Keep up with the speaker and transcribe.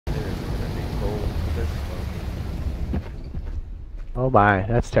Oh my,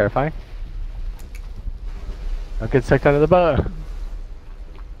 that's terrifying. Don't get sucked under the boat.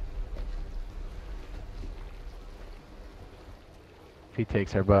 If he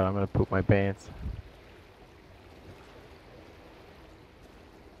takes our boat, I'm gonna poop my pants.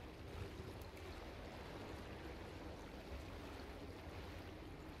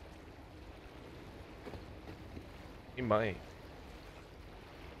 He might.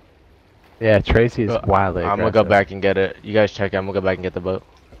 Yeah, Tracy is wildly I'm aggressive. gonna go back and get it. You guys check it. I'm gonna go back and get the boat.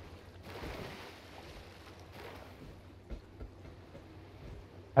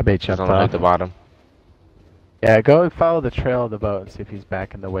 I bet He's jumped on like off. the bottom. Yeah, go and follow the trail of the boat and see if he's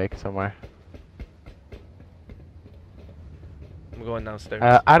back in the wake somewhere. I'm going downstairs.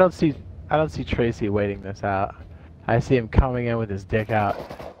 I don't see Tracy waiting this out. I see him coming in with his dick out.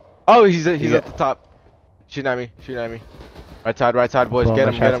 Oh, he's at the top. Shooting at me. Shooting at me. Right side, boys. Blow Get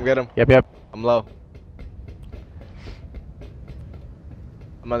my him, shots. get him. Yep. I'm low.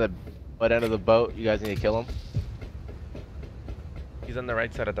 I'm on the butt end of the boat. You guys need to kill him. He's on the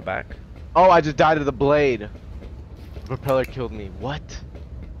right side at the back. Oh, I just died of the blade. The propeller killed me. What?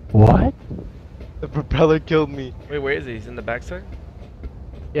 What? The propeller killed me. Wait, where is he? He's in the back side?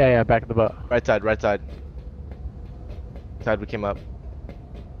 Yeah, back of the boat. Right side. Side we came up.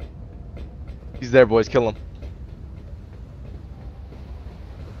 He's there, boys. Kill him.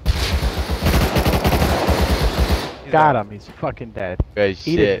 Got him. He's fucking dead. Guys,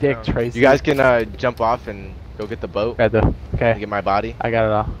 Eat shit. a dick, Tracy. You guys can jump off and go get the boat. Okay. And get my body. I got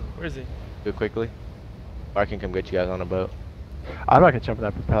it all. Where is he? Do it quickly. Or I can come get you guys on a boat. I'm not gonna jump in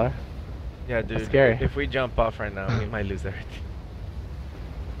that propeller. Yeah, dude. That's scary. If we jump off right now, we might lose everything.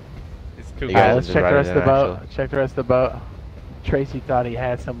 It's too You Alright, guys let's just check the ride it rest of the in, boat. actually. Check the rest of the boat. Tracy thought he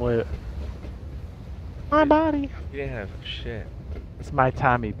had some loot. My body. He didn't have shit. It's my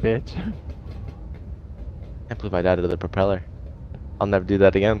Tommy, bitch. Can't believe I died of the propeller. I'll never do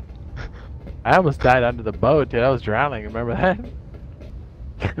that again. I almost died under the boat, dude. I was drowning. Remember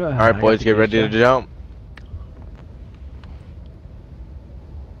that? Alright, boys, get ready to jump.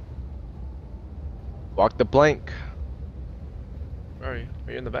 Walk the plank. Where are you?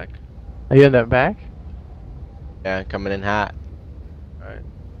 Are you in the back? Are you in that back? Yeah, coming in hot. Alright.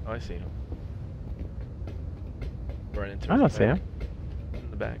 Oh, I see him. Run into I don't see him. In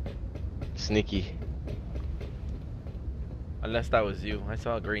the back. Sneaky. Unless that was you. I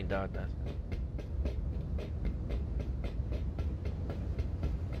saw a green dot. That's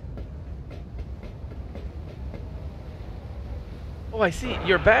Oh, I see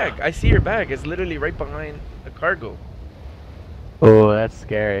your bag. I see your bag. It's literally right behind the cargo. Oh, that's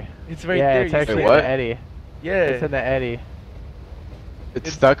scary. It's right Yeah, there. it's You actually see in what? the eddy. Yeah. It's in the eddy.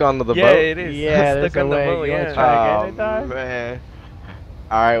 It's stuck onto the yeah, boat? it is. Yeah, It's there's stuck a on the way. boat, You wanna yeah. try? Oh, Get it, dog? man.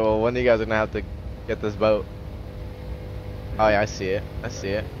 Alright, well, one of you guys are gonna have to get this boat. Oh, yeah, I see it. That's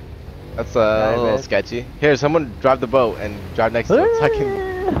a little man. sketchy. Here, someone drive the boat and drive next to it so I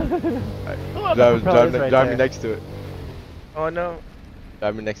can... Drive me next to it. Oh no.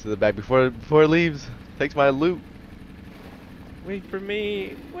 Drive me next to the bag before it leaves. Takes my loot. Wait for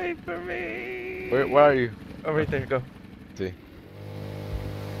me. Wait for me. Where are you? Oh, right there. Go. Let's see.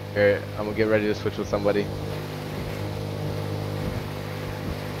 Here, I'm gonna get ready to switch with somebody.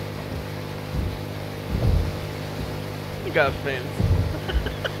 You got fins.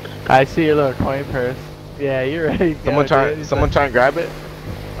 I see your little coin purse. Yeah, you're ready. Someone try and grab it.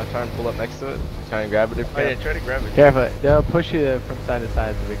 I'll try and pull up next to it. Try and grab it if you Oh yeah, can. try to grab it. Careful. They'll push you from side to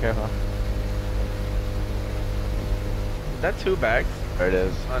side, so be careful. Is that 2 bags? There it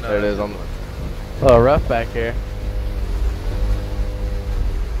is. Oh, no, There it that's is on the... A little rough back here.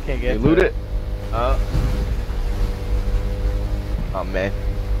 Can't get You to loot it? Oh man.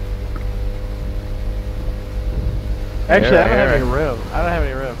 Actually, I don't have Here. any room. I don't have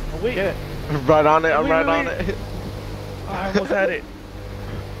any room. Oh wait. Get it. Right on it. I'm Wait, right wait, on wait. it. Oh, I almost had it.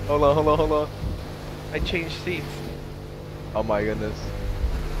 Hold on. I changed seats. Oh my goodness.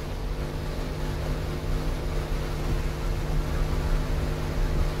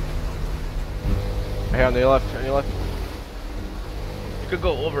 Here on your left. You could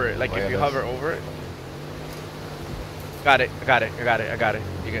go over it, like Oh, if yeah, you that's- hover over it. Got it. I got it.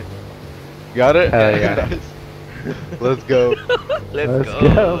 You good? You got it? Hell yeah. Nice. Let's go. Let's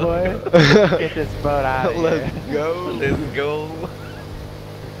go, boy. Get this boat out of here. Let's go. Let's go.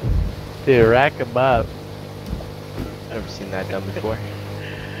 Dude, rack them up. Never seen that done before.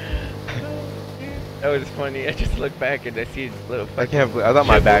 That was funny. I just look back and I see his little. I can't believe, I thought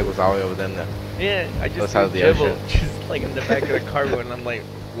my bag was all the way over there. Yeah, I just That's see how the Jibble ocean. just like in the back of the cargo, and I'm like,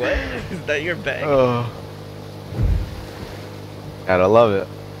 what? Is that your bag? Oh. God, I love it.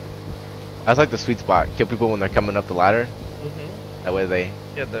 That's like the sweet spot. Kill people when they're coming up the ladder. Mm-hmm. That way they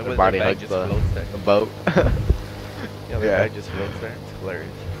Yeah, the their body bag hugs just floats there. the boat. Yeah, the Yeah. bag just floats there. It's hilarious.